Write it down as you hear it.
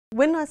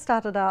When I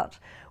started out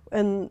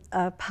in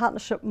a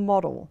partnership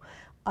model,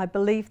 I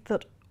believed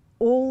that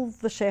all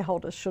the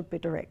shareholders should be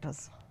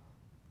directors.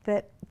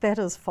 That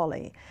is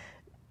folly.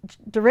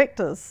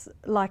 Directors,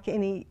 like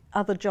any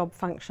other job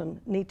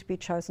function, need to be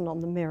chosen on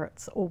the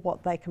merits or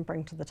what they can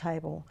bring to the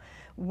table.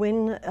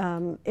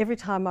 Every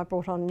time I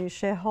brought on a new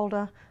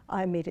shareholder,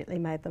 I immediately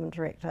made them a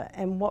director,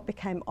 and what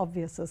became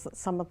obvious is that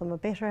some of them are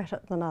better at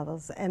it than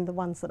others, and the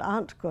ones that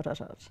aren't good at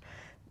it,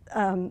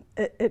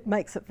 it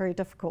makes it very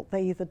difficult.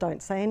 They either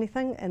don't say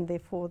anything and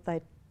therefore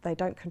they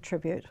don't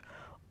contribute,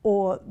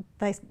 or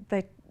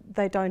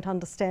they don't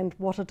understand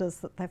what it is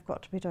that they've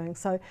got to be doing.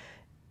 So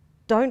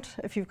don't,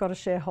 if you've got a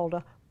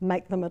shareholder,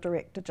 make them a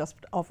director just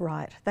of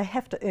right. They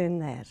have to earn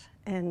that,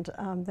 and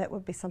that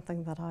would be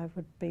something that I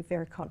would be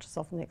very conscious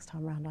of the next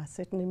time around. I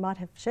certainly might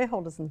have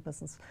shareholders in the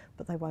business,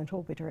 but they won't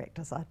all be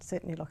directors. I'd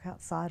certainly look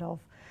outside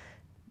of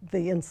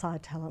the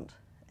inside talent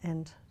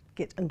and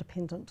get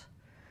independent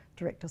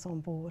directors on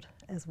board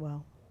as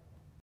well.